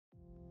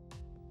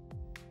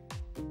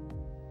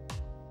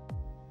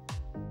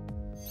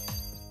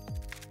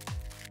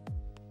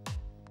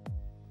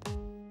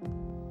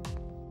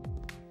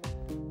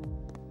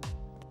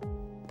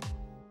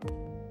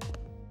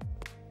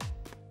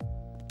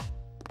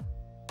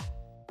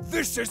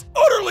This is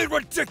utterly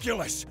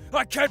ridiculous!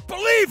 I can't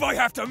believe I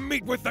have to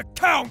meet with the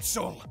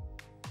council!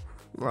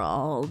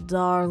 Rawl,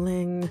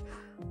 darling,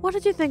 what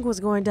did you think was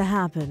going to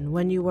happen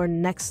when you were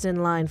next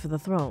in line for the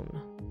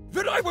throne?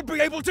 That I would be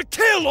able to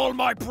kill all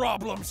my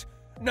problems!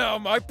 Now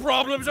my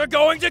problems are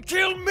going to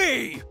kill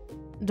me!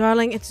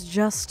 Darling, it's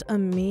just a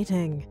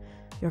meeting.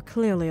 You're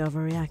clearly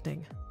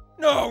overreacting.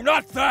 No,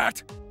 not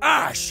that!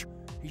 Ash!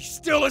 He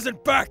still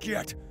isn't back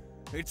yet!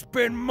 It's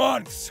been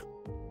months!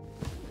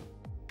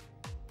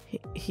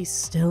 He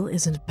still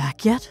isn't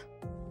back yet?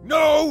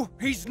 No,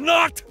 he's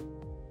not!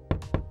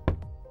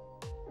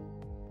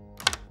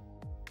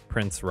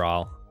 Prince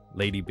Rawl,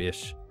 Lady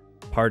Bish,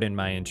 pardon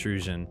my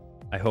intrusion.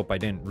 I hope I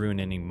didn't ruin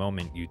any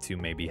moment you two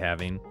may be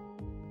having.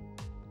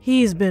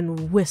 He's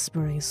been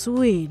whispering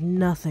sweet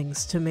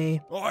nothings to me.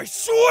 I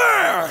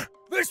swear!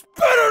 This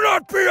better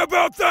not be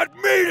about that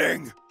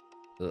meeting!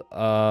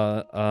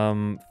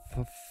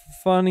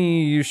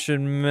 Funny you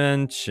should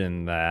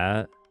mention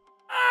that.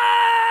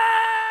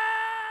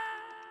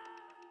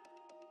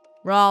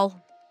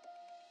 Rawl,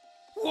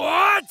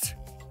 What?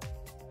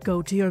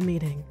 go to your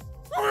meeting.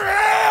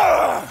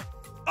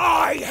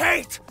 I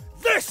hate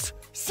this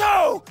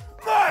so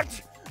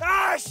much!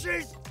 Ash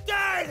is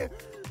dead!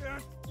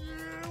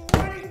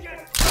 When he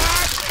gets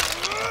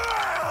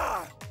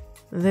back...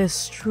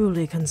 This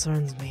truly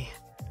concerns me.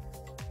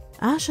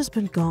 Ash has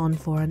been gone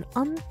for an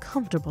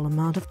uncomfortable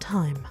amount of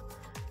time.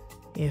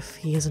 If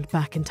he isn't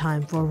back in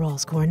time for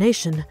Rawl's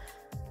coronation,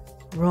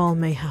 Rawl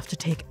may have to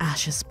take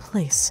Ash's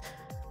place,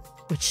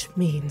 which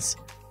means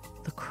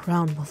the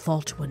crown will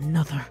fall to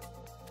another.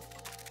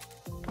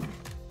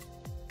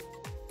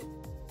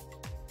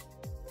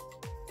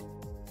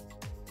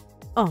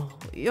 Oh,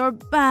 you're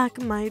back,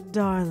 my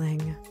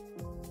darling.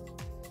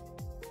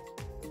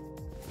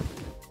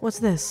 What's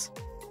this?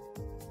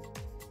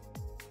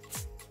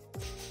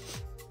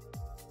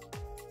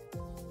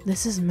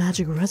 This is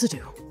magic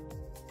residue.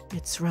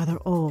 It's rather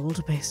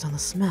old based on the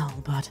smell,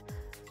 but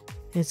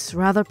it's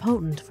rather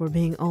potent for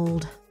being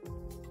old.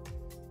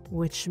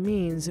 Which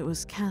means it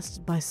was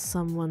cast by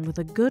someone with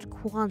a good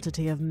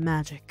quantity of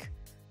magic.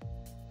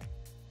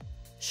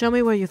 Show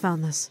me where you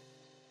found this.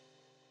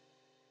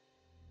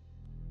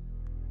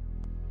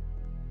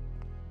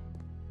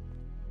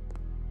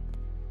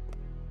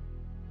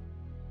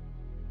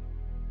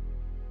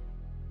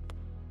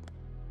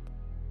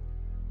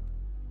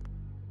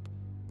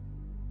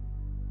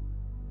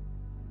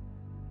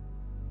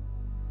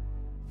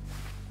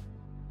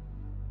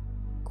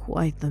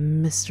 Quite the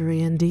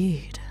mystery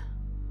indeed.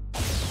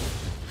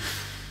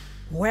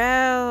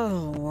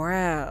 Well,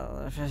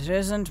 well, if it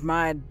isn't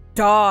my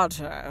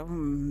daughter who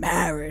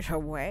married her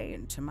way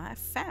into my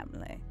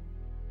family.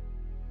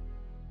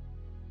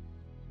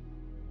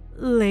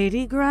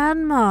 Lady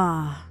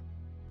Grandma!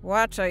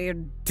 What are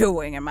you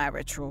doing in my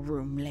ritual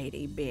room,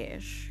 Lady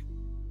Bish?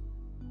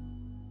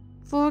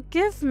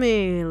 Forgive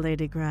me,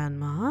 Lady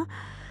Grandma.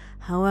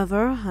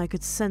 However, I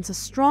could sense a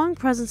strong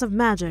presence of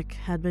magic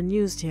had been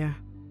used here.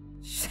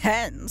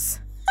 Sense?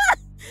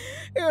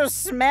 You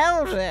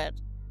smelled it.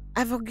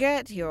 I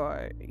forget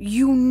your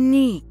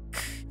unique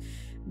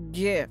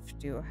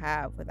gift you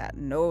have with that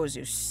nose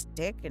you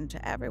stick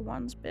into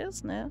everyone's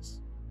business.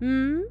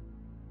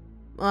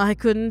 I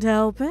couldn't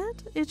help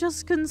it. It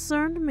just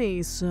concerned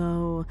me,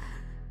 so...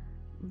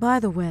 By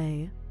the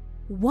way,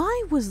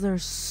 why was there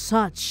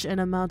such an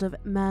amount of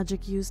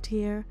magic used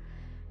here?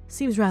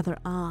 Seems rather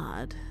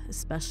odd,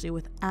 especially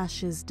with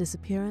Ash's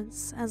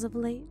disappearance as of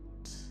late.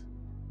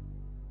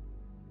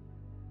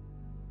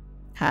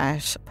 I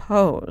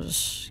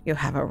suppose you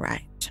have a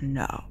right to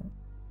know.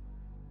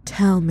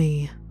 Tell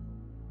me.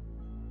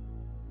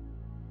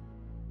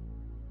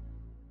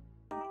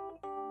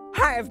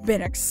 I've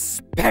been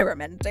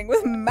experimenting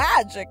with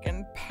magic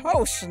and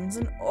potions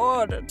in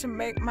order to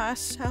make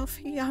myself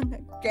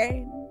young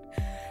again.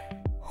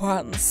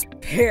 Once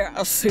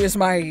Pierce sees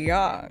my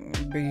young,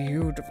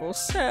 beautiful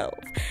self,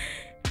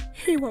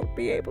 he won't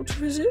be able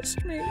to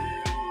resist me.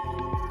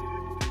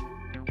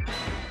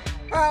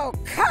 Oh,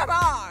 come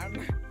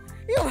on!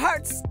 You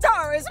heard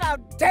stories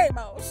about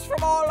Daemos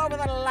from all over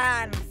the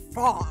land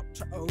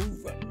fought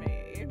over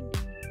me.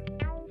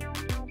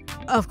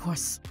 Of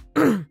course.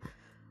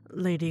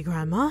 Lady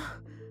Grandma,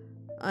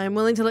 I'm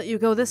willing to let you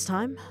go this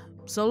time,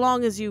 so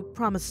long as you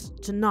promise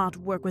to not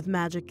work with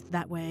magic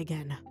that way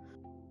again.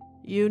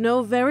 You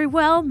know very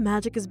well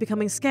magic is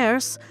becoming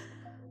scarce.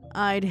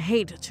 I'd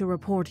hate to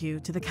report you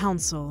to the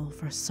council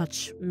for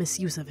such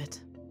misuse of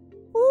it.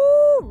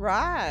 Ooh,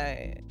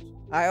 right.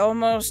 I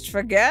almost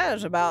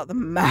forget about the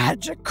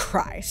magic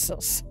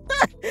crisis.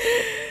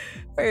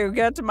 When you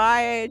get to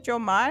my age, your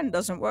mind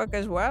doesn't work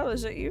as well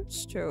as it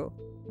used to.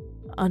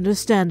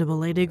 Understandable,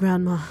 Lady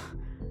Grandma.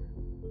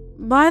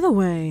 By the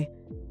way,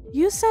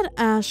 you said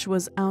Ash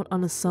was out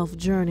on a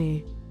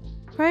self-journey.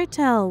 Pray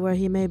tell where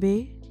he may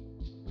be.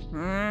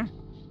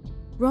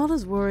 Rawl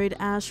is worried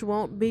Ash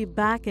won't be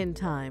back in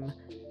time.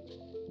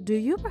 Do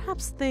you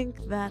perhaps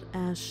think that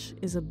Ash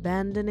is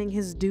abandoning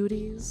his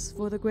duties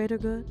for the greater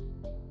good?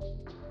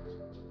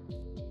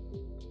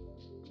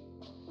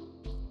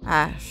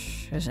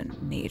 Ash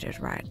isn't needed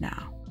right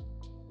now.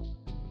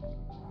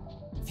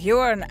 If you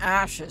were in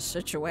Ash's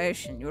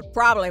situation, you would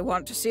probably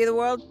want to see the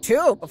world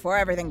too before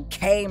everything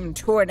came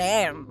to an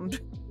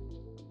end.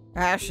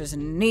 Ash is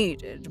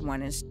needed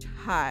when his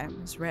time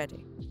is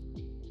ready.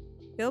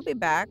 He'll be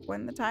back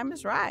when the time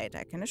is right,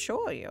 I can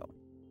assure you.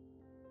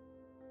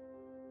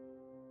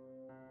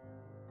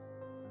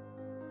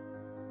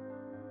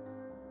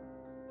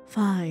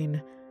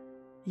 Fine.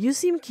 You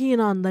seem keen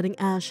on letting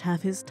Ash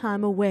have his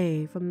time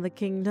away from the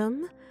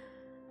kingdom.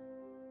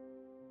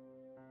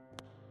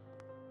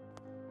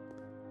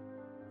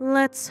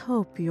 Let's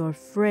hope your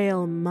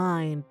frail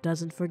mind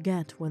doesn't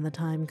forget when the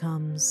time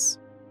comes.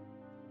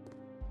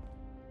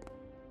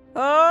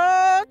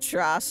 Oh,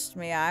 trust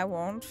me, I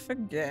won't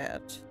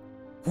forget.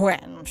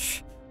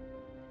 Wench.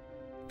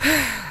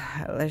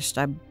 At least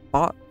I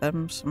bought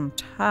them some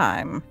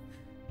time.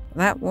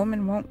 That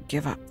woman won't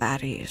give up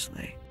that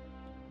easily.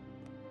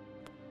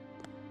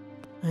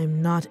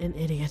 I'm not an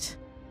idiot.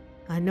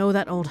 I know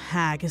that old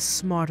hag is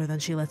smarter than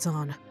she lets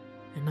on,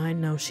 and I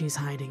know she's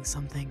hiding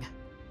something.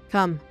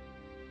 Come,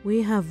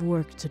 we have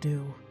work to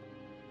do.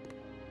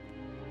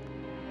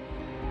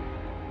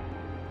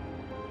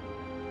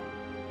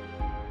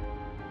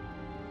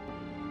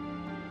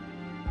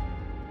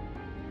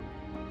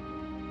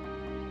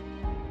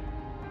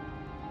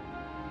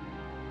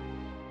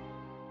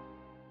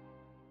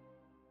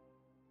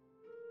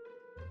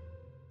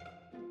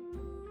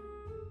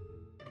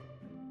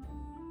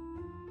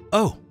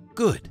 Oh,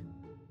 good.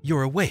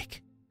 You're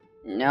awake.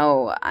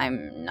 No,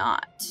 I'm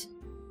not.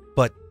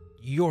 But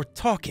you're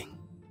talking.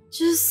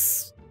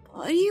 Just,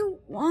 what do you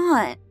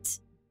want?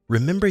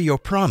 Remember your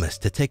promise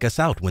to take us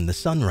out when the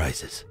sun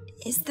rises.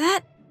 Is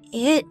that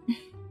it?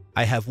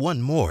 I have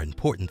one more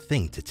important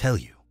thing to tell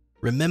you.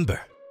 Remember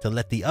to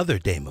let the other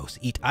Daemos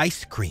eat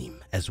ice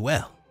cream as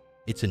well.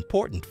 It's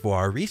important for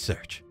our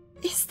research.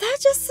 Is that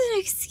just an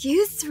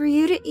excuse for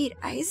you to eat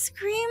ice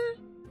cream?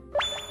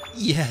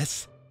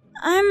 Yes.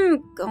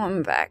 I'm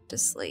going back to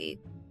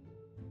sleep.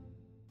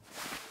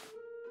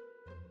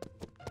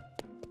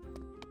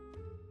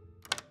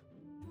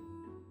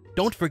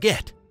 Don't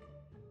forget.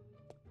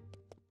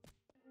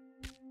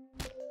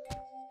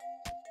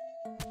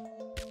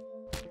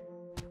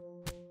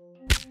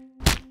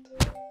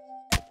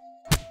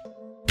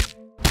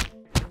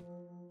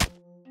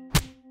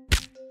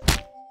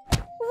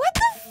 What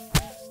the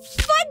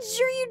fudge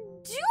are you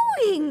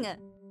doing?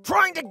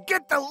 Trying to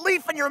get the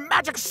leaf in your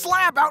magic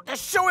slab out to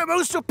show him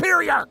who's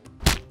superior!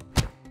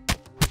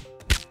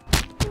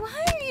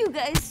 Why are you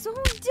guys so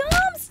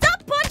dumb?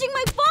 Stop punching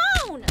my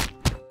phone!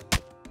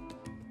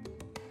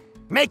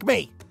 Make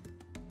me!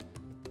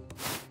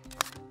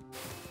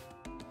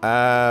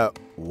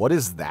 What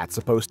is that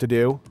supposed to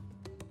do?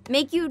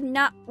 Make you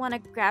not want to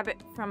grab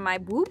it from my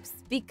boobs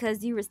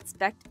because you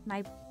respect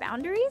my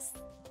boundaries?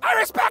 I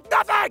respect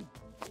nothing!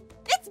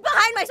 It's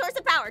behind my source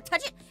of power.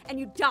 Touch it and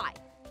you die.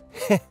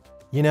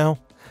 You know,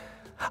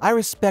 I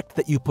respect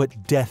that you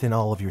put death in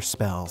all of your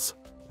spells.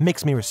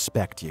 Makes me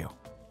respect you.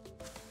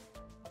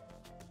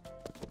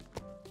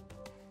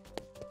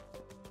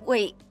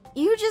 Wait,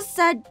 you just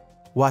said...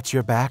 Watch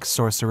your back,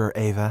 Sorcerer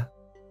Ava.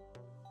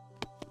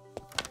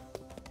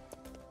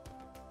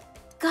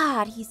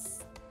 God,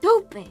 he's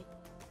stupid.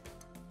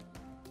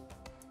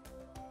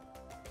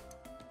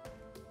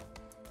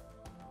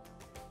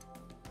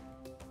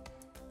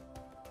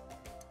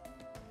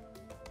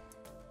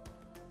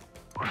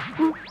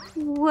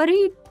 What are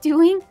you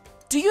doing?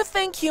 Do you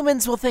think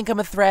humans will think I'm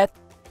a threat?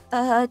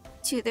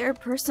 To their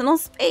personal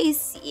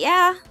space,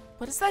 yeah.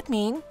 What does that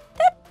mean?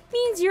 That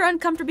means you're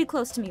uncomfortably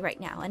close to me right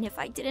now, and if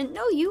I didn't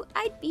know you,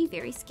 I'd be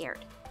very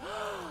scared.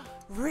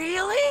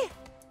 Really?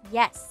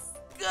 Yes.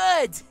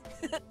 Good!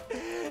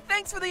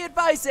 Thanks for the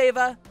advice,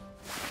 Ava.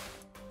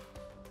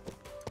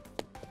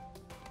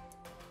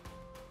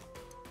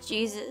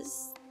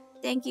 Jesus,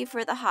 thank you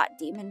for the hot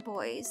demon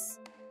boys.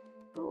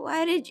 But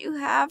why did you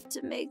have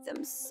to make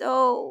them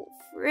so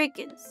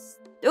freaking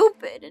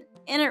stupid and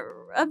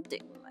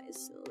interrupting my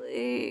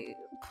sleep?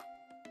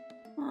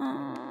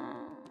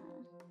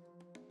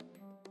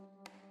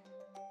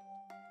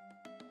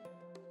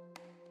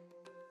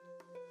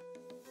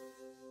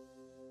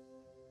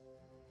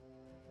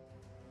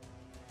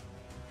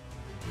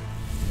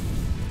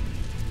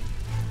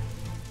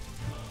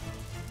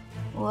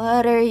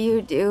 What are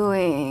you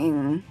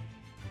doing?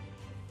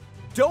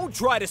 Don't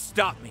try to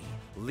stop me!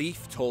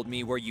 Leaf told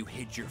me where you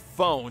hid your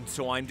phone,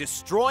 so I'm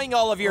destroying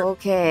all of your—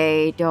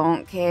 Okay,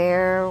 don't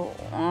care,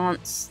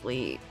 want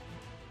sleep.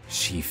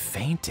 She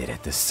fainted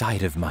at the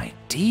sight of my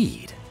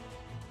deed.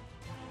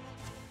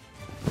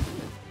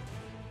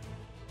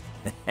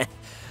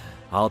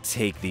 I'll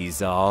take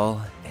these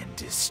all and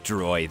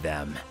destroy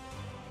them.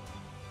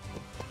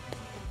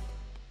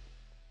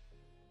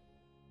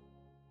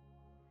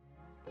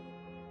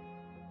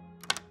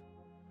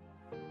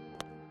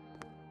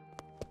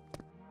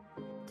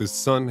 The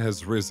sun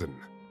has risen.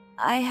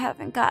 I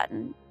haven't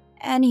gotten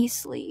any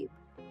sleep.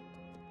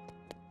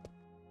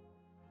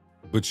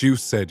 But you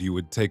said you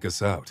would take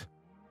us out.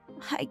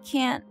 I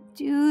can't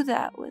do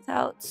that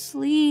without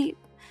sleep.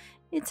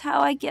 It's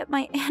how I get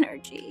my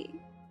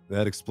energy.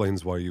 That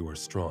explains why you are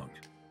strong.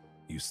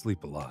 You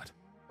sleep a lot.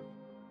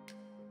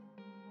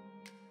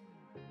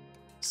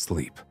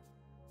 Sleep.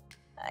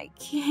 I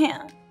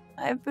can't.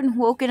 I've been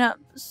woken up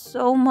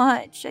so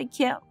much. I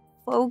can't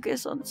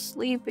focus on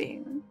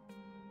sleeping.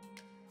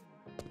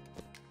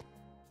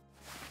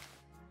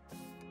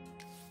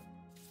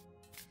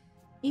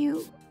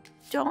 You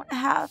don't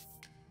have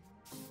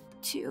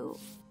to.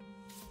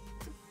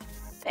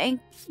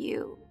 Thank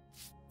you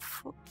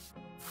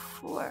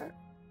for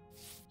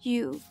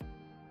you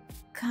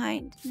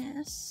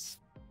kindness.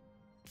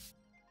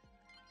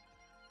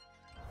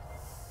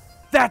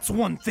 That's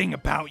one thing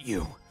about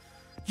you.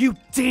 You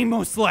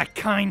Daemos lack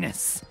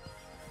kindness.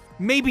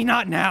 Maybe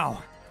not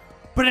now,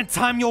 but in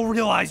time you'll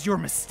realize your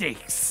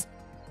mistakes.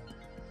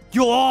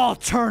 You'll all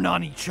turn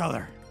on each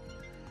other.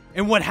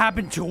 And what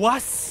happened to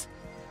us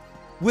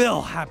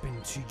will happen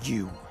to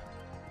you.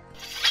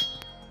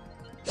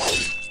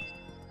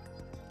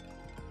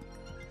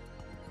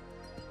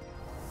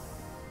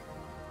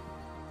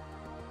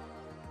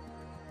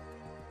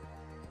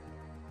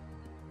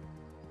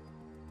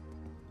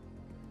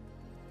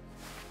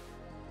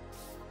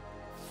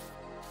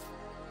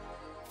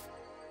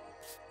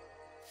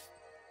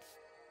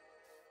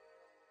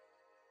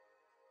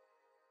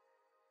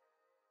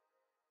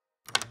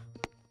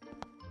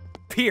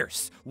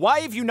 Pierce, why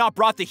have you not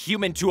brought the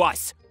human to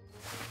us?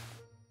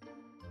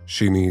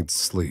 She needs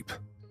sleep.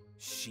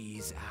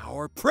 She's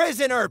our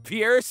prisoner,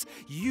 Pierce!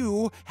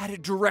 You had a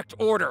direct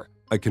order.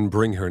 I can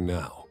bring her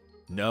now.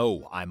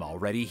 No, I'm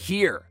already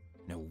here.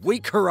 Now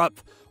wake her up,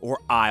 or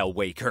I'll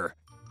wake her.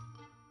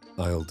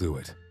 I'll do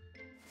it.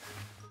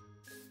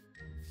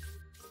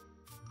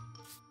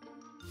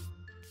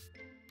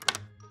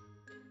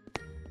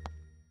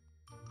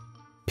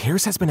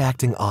 Pierce has been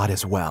acting odd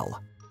as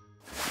well.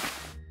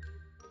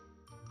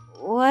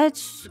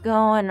 What's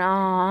going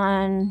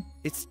on?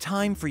 It's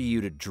time for you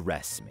to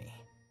dress me.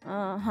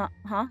 Huh?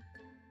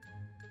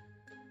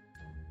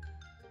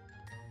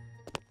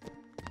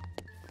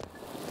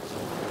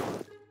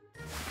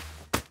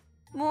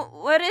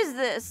 What is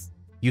this?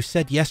 You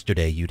said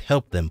yesterday you'd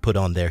help them put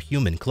on their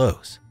human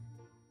clothes.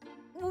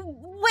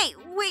 Wait,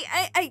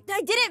 I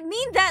didn't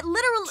mean that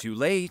literally. Too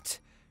late.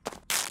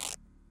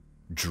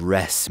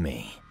 Dress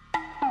me.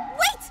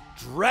 Wait!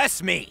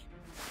 Dress me!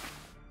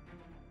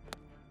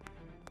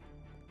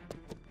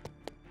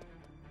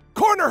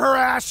 Corner her,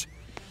 Ash!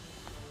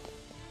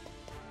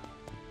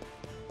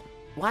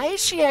 Why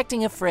is she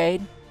acting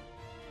afraid?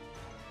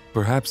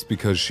 Perhaps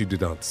because she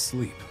did not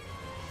sleep.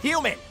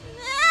 Human!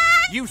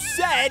 You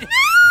said...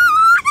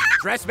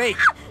 Dress me!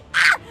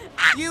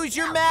 Use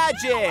your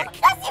magic!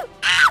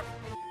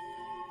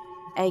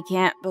 I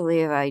can't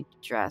believe I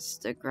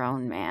dressed a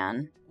grown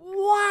man.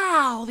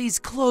 Wow, these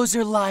clothes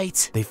are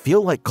light. They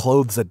feel like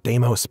clothes a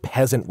Daemos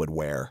peasant would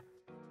wear.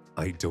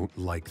 I don't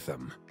like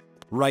them.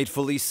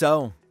 Rightfully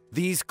so.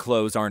 These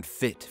clothes aren't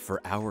fit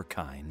for our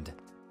kind.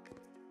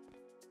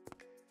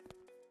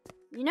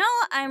 You know,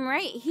 I'm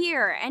right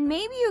here, and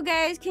maybe you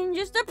guys can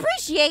just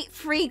appreciate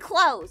free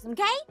clothes,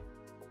 okay?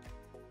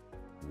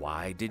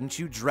 Why didn't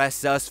you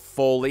dress us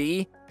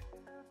fully?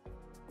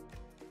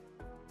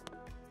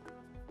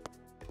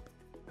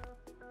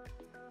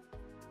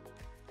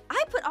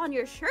 I put on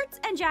your shirts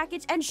and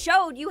jackets and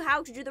showed you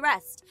how to do the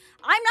rest.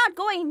 I'm not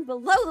going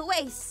below the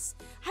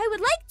waist. I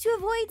would like to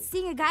avoid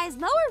seeing a guy's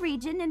lower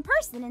region in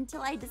person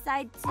until I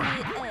decide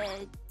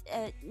to,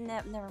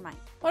 never mind.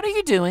 What are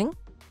you doing?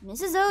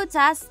 Mrs. Oates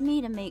asked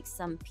me to make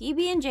some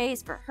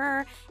PB&Js for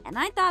her, and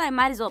I thought I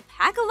might as well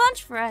pack a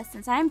lunch for us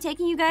since I'm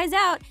taking you guys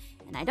out,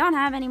 and I don't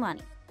have any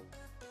money.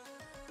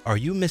 Are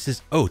you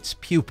Mrs. Oates'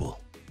 pupil?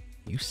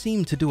 You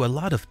seem to do a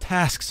lot of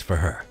tasks for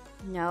her.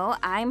 No,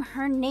 I'm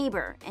her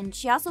neighbor, and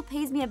she also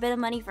pays me a bit of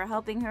money for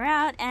helping her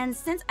out, and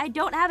since I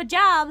don't have a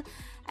job,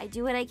 I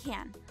do what I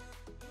can.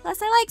 Plus,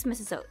 I liked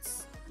Mrs.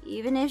 Oates,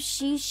 even if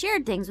she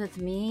shared things with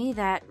me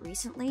that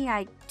recently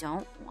I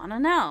don't want to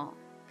know.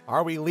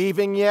 Are we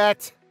leaving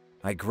yet?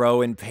 I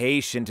grow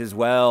impatient as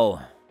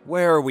well.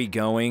 Where are we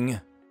going?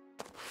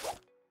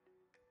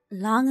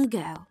 Long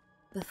ago,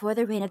 before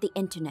the reign of the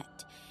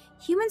internet,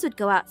 humans would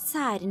go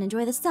outside and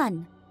enjoy the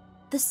sun.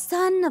 The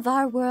sun of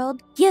our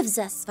world gives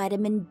us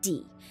vitamin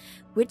D,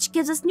 which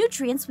gives us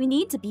nutrients we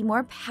need to be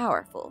more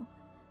powerful.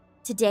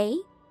 Today,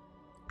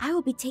 I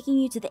will be taking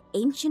you to the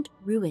ancient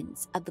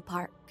ruins of the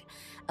park,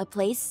 a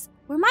place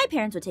where my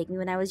parents would take me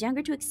when I was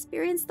younger to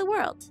experience the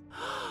world.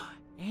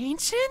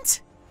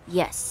 Ancient?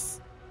 Yes,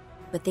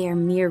 but they are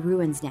mere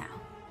ruins now,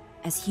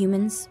 as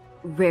humans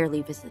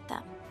rarely visit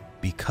them.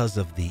 Because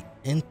of the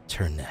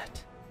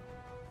internet.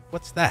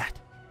 What's that?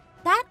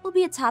 That will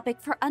be a topic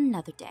for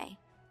another day.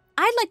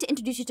 I'd like to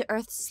introduce you to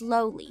Earth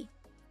slowly.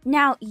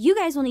 Now, you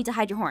guys will need to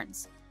hide your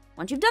horns.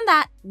 Once you've done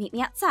that, meet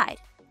me outside.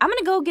 I'm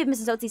gonna go give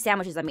Mrs. Oates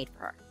sandwiches I made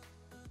for her.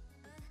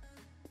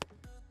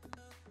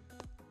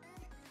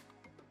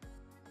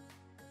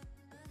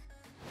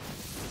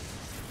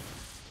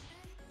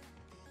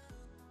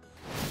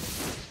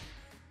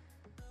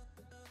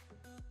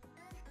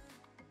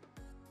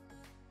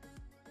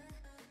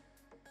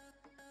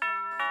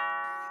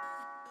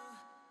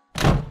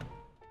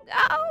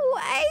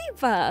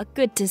 Ava,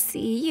 good to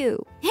see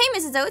you. Hey,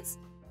 Mrs. Oates.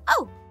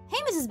 Oh, hey,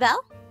 Mrs.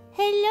 Bell.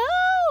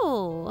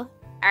 Hello.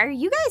 Are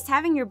you guys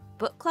having your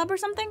book club or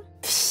something?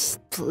 Psst,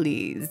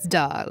 please,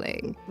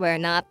 darling. We're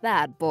not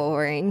that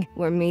boring.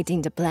 We're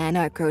meeting to plan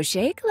our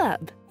crochet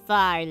club.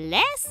 Far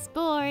less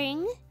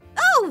boring.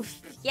 Oh,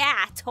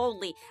 yeah,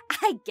 totally.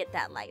 I get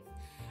that life.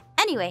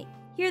 Anyway,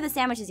 here are the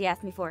sandwiches you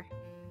asked me for.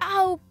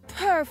 Oh,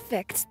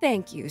 perfect.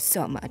 Thank you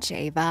so much,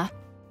 Ava.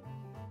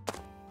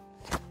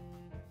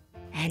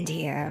 And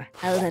here,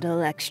 a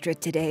little extra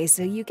today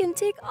so you can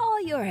take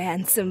all your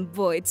handsome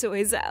boy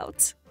toys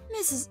out.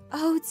 Mrs.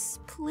 Oates,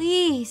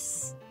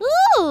 please.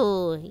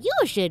 Ooh, you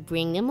should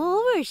bring them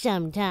over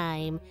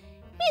sometime.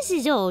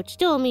 Mrs. Oates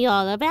told me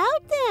all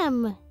about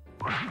them.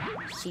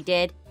 She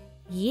did?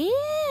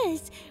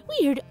 Yes,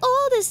 we heard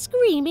all the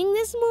screaming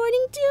this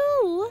morning,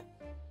 too.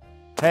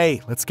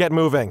 Hey, let's get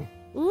moving.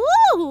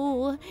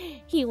 Ooh,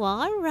 you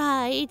are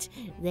right.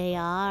 They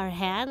are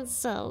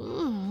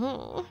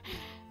handsome.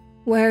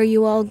 Where are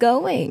you all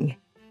going?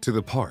 To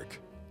the park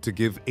to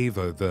give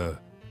Ava the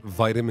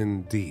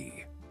vitamin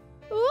D.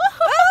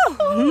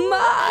 Oh,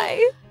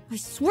 my! I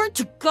swear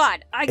to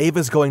God,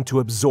 Ava's going to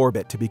absorb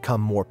it to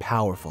become more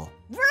powerful.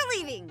 We're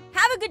leaving.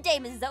 Have a good day,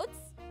 Mrs. Oates.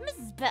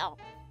 Mrs. Bell.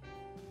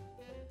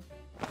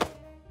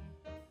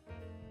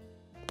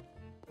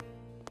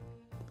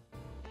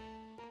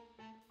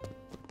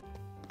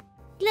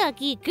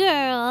 Lucky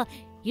girl.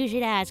 You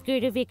should ask her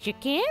to fix your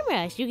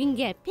camera so you can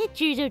get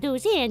pictures of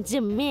those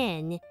handsome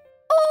men.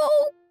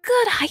 Oh,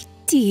 good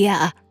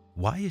idea.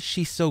 Why is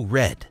she so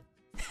red?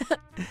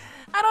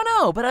 I don't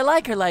know, but I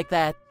like her like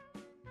that.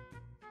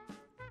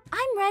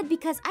 I'm red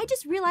because I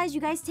just realized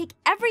you guys take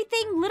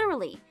everything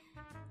literally.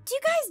 Do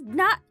you guys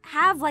not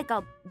have like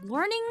a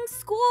learning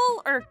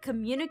school or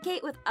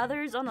communicate with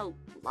others on a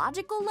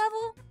logical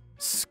level?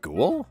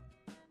 School?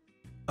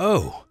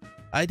 Oh,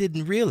 I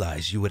didn't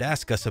realize you would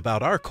ask us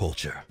about our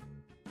culture.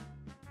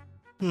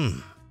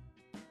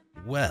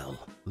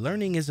 Well,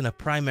 learning isn't a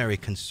primary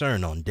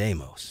concern on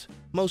Daemos.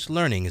 Most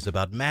learning is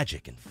about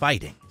magic and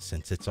fighting,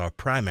 since it's our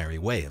primary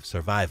way of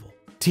survival.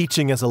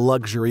 Teaching is a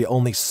luxury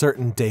only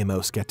certain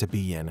Daemos get to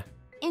be in.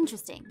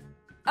 Interesting.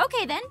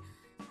 Okay then,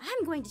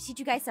 I'm going to teach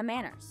you guys some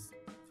manners.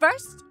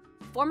 First,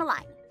 form a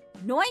line.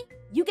 Noi,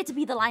 you get to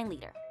be the line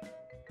leader.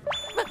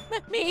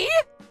 Me?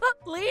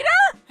 Leader?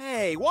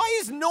 Hey, why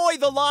is Noi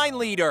the line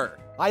leader?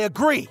 I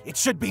agree, it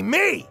should be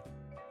me!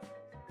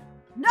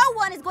 No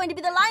one is going to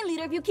be the line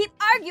leader if you keep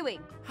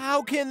arguing.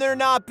 How can there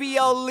not be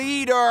a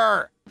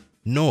leader?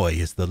 Noi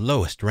is the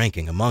lowest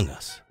ranking among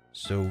us,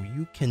 so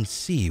you can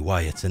see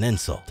why it's an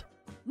insult.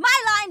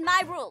 My line,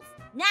 my rules.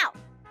 Now,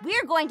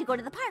 we're going to go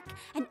to the park,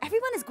 and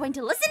everyone is going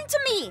to listen to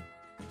me.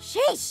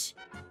 Sheesh.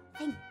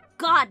 Thank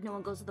God no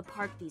one goes to the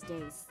park these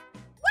days.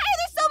 Why are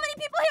there so many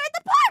people here at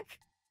the park?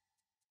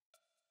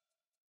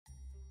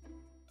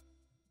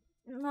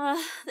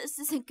 This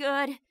isn't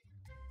good.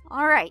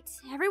 All right,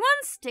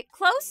 everyone stick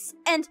close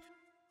and...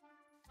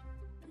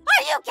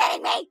 Are you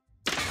kidding me?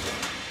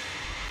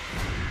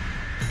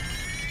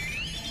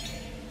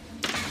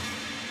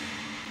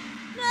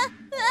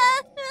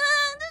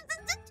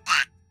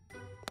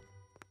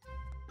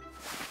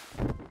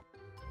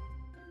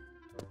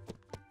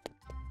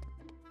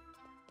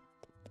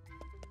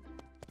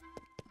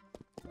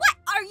 What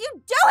are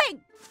you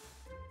doing?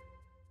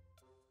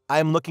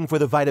 I'm looking for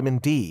the vitamin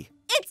D.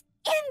 It's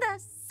in the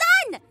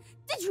sun!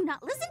 Did you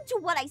not listen to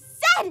what I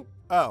said?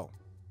 Oh,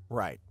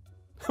 right.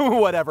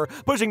 Whatever.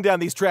 Pushing down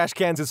these trash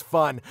cans is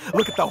fun.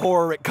 Look at the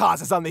horror it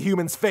causes on the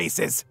humans'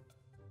 faces.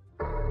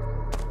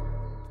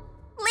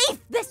 Leave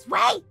this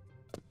way!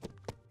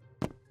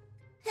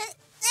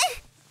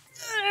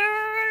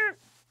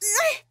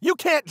 You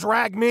can't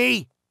drag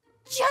me!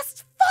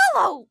 Just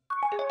follow!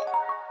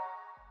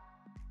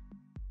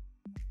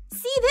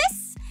 See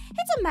this?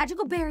 It's a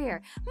magical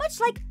barrier,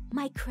 much like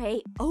my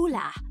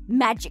Crayola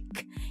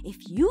magic. If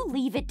you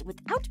leave it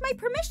without my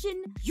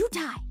permission, you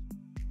die.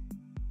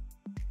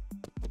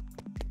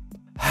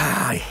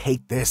 I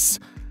hate this.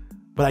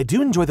 But I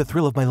do enjoy the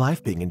thrill of my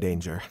life being in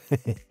danger.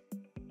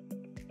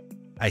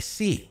 I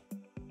see.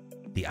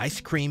 The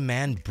ice cream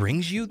man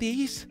brings you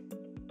these?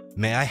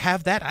 May I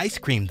have that ice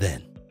cream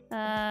then?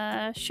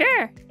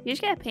 Sure. You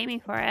just gotta pay me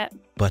for it.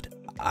 But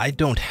I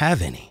don't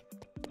have any.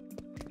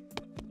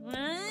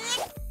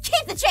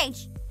 Keep the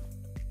change!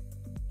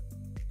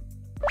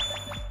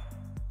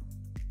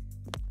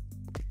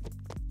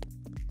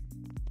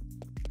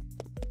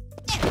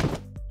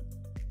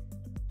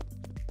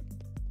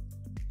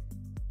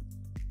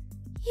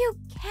 You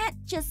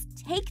can't just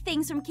take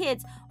things from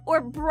kids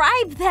or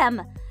bribe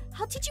them.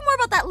 I'll teach you more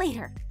about that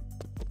later.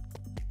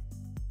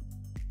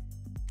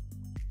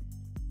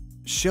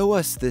 Show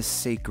us this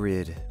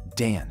sacred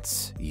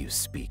dance you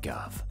speak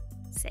of.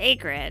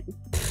 Sacred?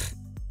 Pfft.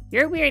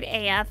 You're weird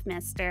AF,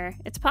 mister.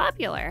 It's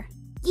popular.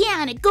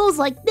 Yeah, and it goes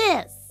like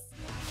this.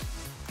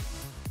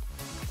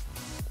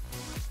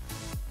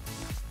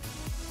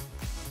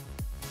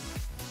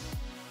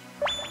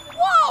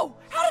 Whoa!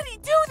 How did he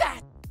do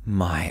that?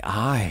 My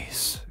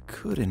eyes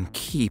couldn't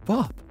keep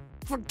up.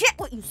 Forget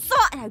what you saw,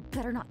 and I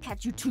better not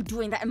catch you two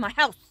doing that in my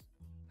house.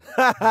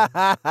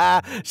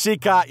 She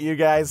caught you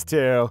guys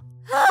too.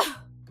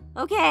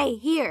 Okay,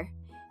 here.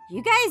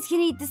 You guys can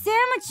eat the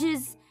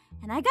sandwiches,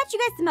 and I got you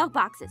guys the milk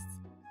boxes.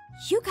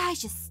 You guys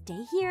just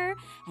stay here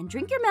and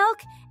drink your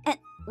milk, and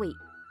wait,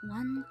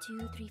 1,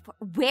 2, 3, 4.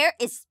 Where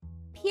is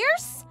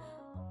Pierce?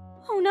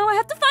 Oh no, I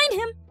have to find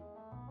him.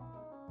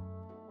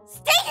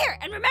 Stay here,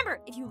 and remember,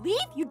 if you leave,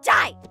 you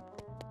die.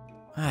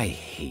 I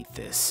hate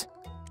this.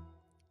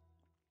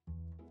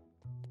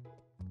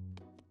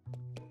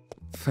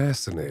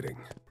 Fascinating.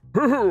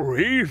 Oh,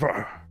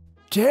 Eva.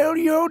 Tell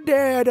your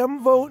dad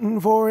I'm voting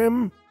for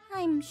him.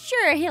 I'm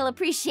sure he'll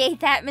appreciate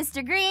that,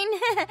 Mr. Green.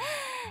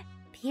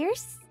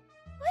 Pierce,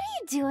 what are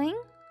you doing?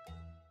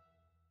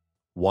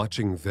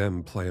 Watching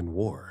them plan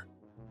war.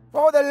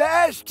 For the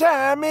last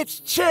time, it's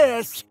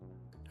chess.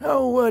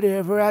 Oh,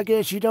 whatever. I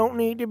guess you don't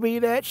need to be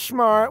that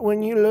smart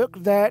when you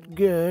look that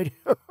good.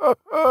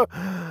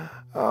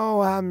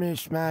 Oh, I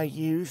miss my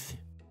youth.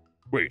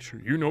 Wait,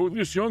 you know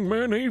this young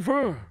man,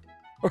 Eva?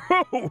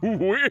 Oh,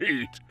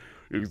 wait.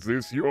 Is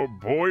this your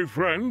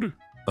boyfriend?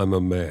 I'm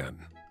a man.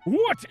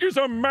 What is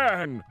a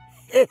man?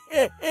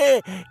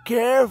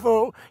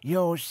 Careful,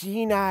 your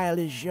senile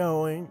is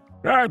showing.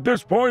 At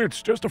this point,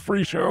 it's just a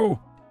free show.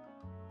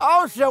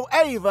 Also,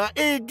 Ava,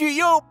 do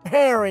your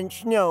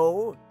parents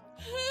know?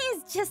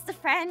 He's just a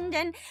friend,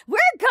 and we're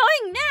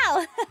going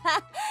now.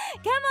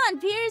 Come on,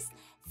 Pierce.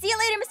 See you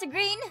later, Mr.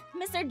 Green,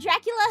 Mr.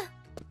 Dracula.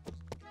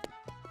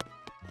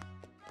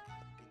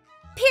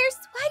 Pierce,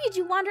 why did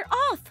you wander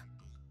off?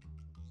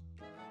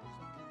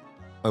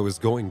 I was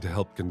going to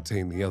help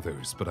contain the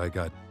others, but I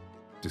got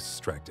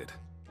distracted.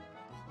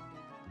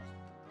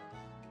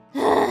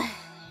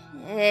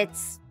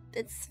 It's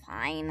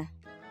fine.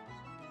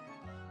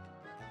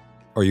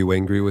 Are you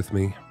angry with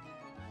me?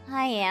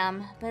 I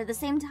am, but at the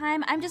same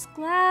time, I'm just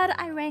glad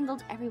I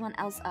wrangled everyone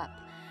else up.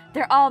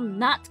 They're all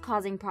not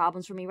causing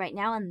problems for me right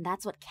now, and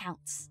that's what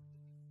counts.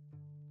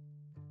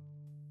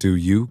 Do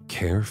you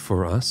care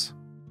for us?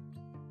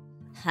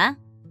 Huh?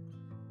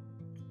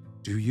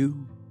 Do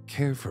you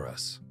care for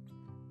us?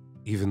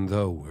 Even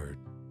though we're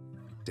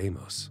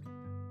Daemos.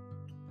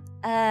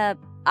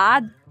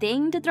 Odd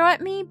thing to throw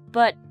at me,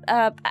 but,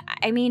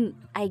 I mean,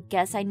 I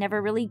guess I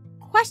never really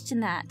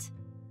questioned that.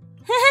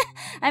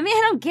 I mean,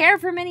 I don't care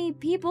for many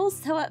people,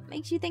 so what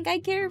makes you think I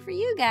care for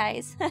you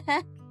guys?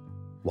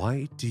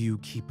 Why do you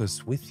keep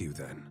us with you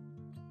then?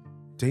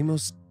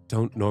 Daemos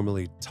don't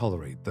normally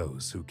tolerate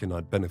those who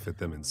cannot benefit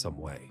them in some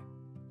way.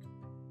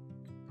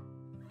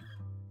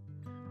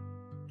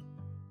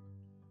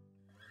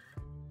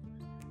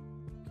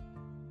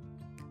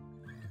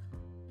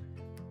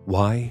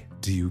 Why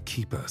do you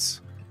keep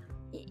us?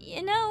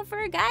 You know, for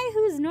a guy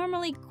who's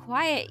normally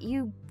quiet,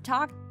 you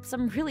talk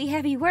some really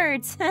heavy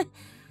words.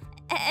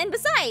 And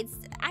besides,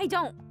 I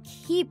don't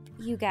keep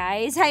you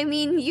guys. I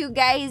mean, you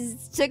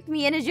guys took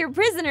me in as your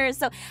prisoner,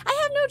 so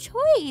I have no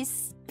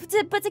choice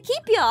but to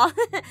keep y'all.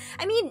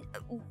 I mean,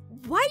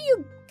 why do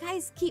you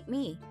guys keep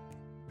me?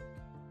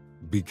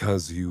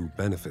 Because you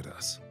benefit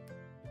us.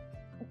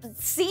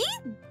 See?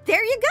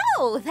 There you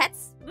go.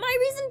 That's my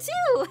reason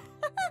too.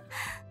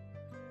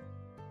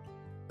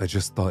 I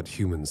just thought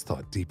humans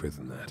thought deeper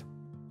than that.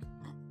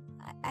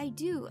 I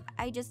do.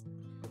 I just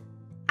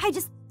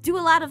do a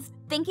lot of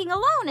thinking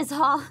alone is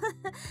all.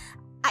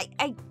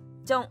 I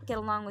don't get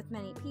along with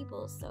many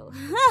people, so.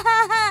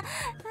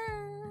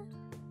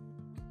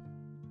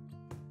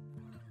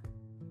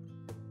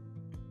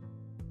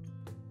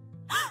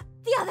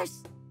 The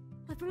others!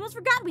 I almost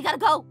forgot, we gotta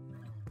go!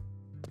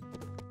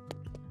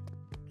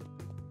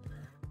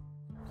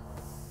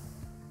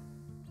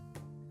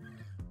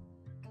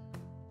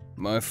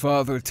 My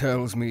father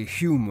tells me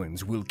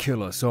humans will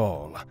kill us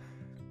all,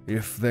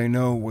 if they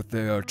know what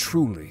they are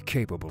truly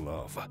capable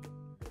of.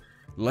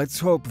 Let's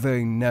hope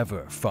they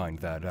never find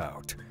that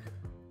out.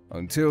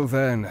 Until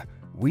then,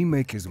 we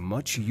make as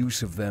much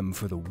use of them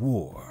for the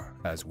war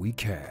as we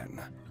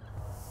can.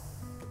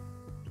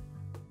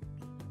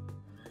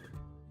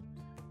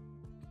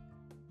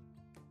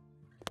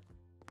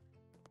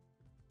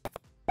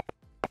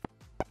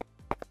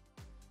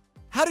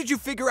 How did you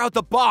figure out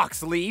the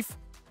box, Leaf?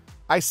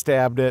 I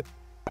stabbed it.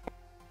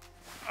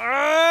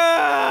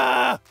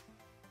 Ah!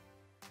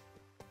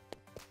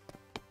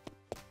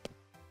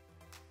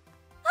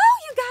 Oh,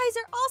 you guys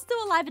are all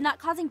still alive and not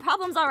causing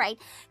problems, all right.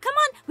 Come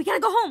on, we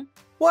gotta go home.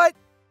 What?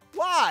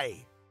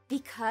 Why?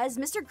 Because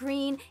Mr.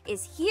 Green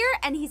is here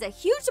and he's a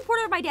huge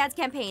supporter of my dad's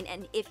campaign,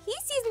 and if he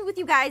sees me with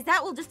you guys,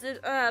 that will just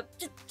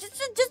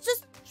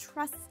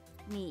trust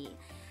me.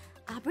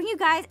 I'll bring you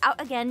guys out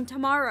again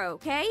tomorrow,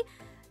 okay?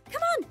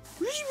 Come on.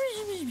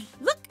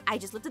 Look, I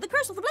just lifted the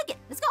curse with the blanket.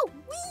 Let's go.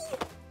 Whee!